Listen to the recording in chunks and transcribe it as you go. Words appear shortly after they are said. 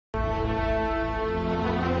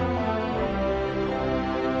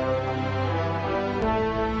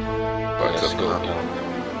Let's go.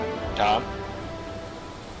 Tom?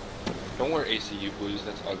 Don't wear ACU, please.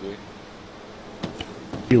 That's ugly.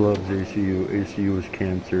 He loves ACU. ACU is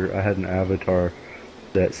cancer. I had an avatar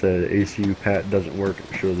that said ACU Pat doesn't work.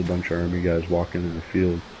 It shows a bunch of Army guys walking in the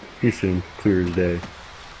field. He seemed clear as day.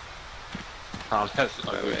 Tom, that's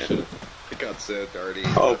ugly shit. It got so dirty.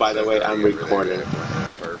 Oh, by the way, I'm recording.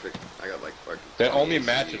 Perfect. I got like fucking. That only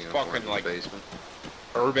matches fucking like basement.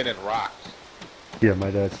 urban and rocks. Yeah,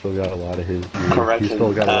 my dad still got a lot of his. He Correction,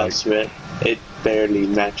 still got like. Smith. It barely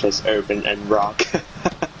matches urban and rock.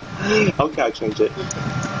 Okay, I'll change it.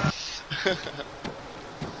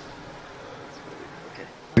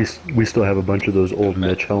 We still have a bunch of those old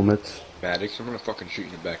Mitch helmets. Maddox, I'm gonna fucking shoot you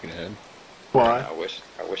in the back of the head. Why? I wish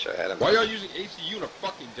I had him. Why y'all using ACU in a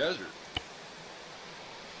fucking desert?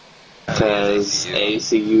 Because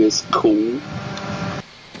ACU is cool.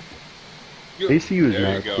 ACU is there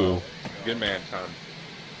not you go. cool. Good man, Tom.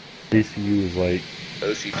 ACU is like.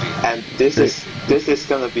 OCP. And this is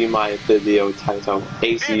gonna be my video title.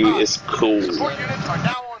 ACU is cool.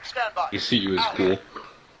 ACU is cool.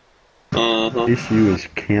 ACU is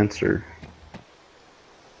cancer.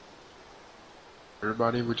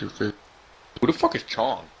 Everybody with your face. Who the fuck is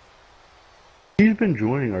Chong? He's been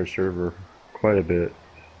joining our server quite a bit.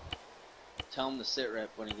 Tell him to sit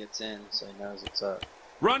rep when he gets in so he knows what's up.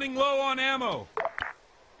 Running low on ammo.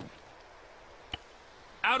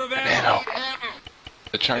 Out of ammo.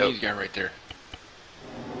 The Chinese guy right there.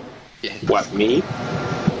 What, me?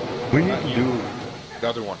 We need to do. The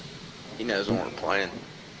other one. He knows when we're playing.